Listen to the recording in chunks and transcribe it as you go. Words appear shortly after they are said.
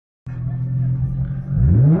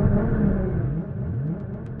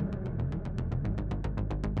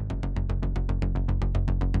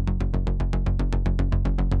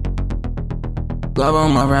Glove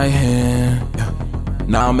on my right hand, yeah.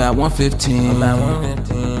 Now I'm at 115.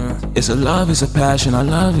 It's a love, it's a passion, I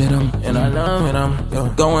love it,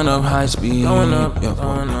 yeah. Going up high speed,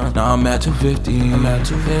 yeah. Now I'm at 250.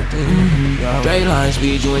 Straight line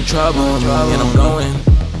speed, you in trouble, and I'm going,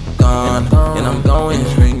 gone, and I'm going,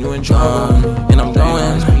 you in trouble, and I'm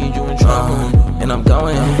going, speed, you in trouble, and I'm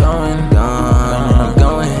going, gone, and I'm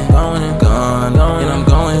going, gone, and I'm going, gone, and I'm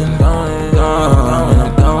going, and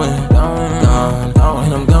I'm going.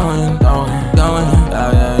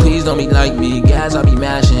 Please don't be like me, gas I be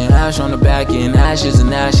mashing, ash on the back end, ashes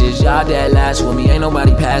and ashes. Y'all dead last with me, ain't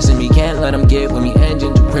nobody passing me, can't let them get with me.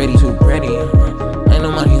 Engine too pretty, ain't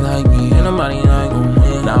nobody like me,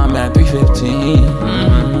 Now I'm at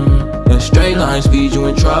 315. In straight line speed, you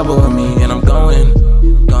in trouble with me, and I'm going,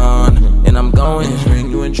 gone, and I'm going,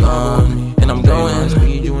 you in trouble, and I'm going,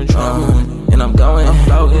 speed, you in trouble, and I'm going,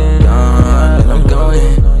 gone, and I'm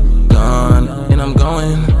going, gone, and I'm going, gone, and I'm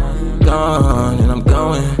going, gone, and I'm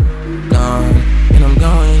going, and I'm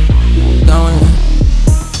going, you in trouble.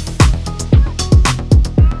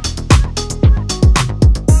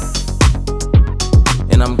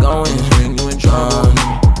 And I'm going, you in trouble.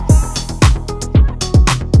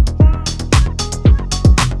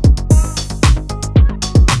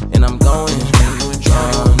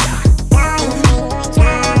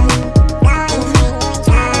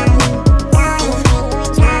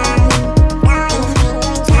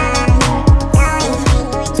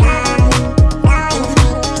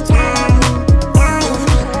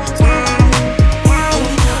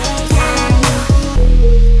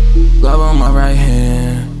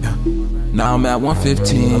 Now I'm at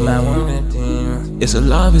 115. It's a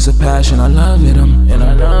love, it's a passion, I love it,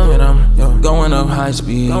 yeah. Going up high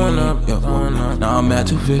speed, yeah. Now I'm at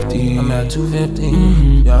 250.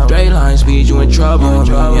 Straight line speed, you in trouble,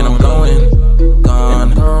 and I'm going.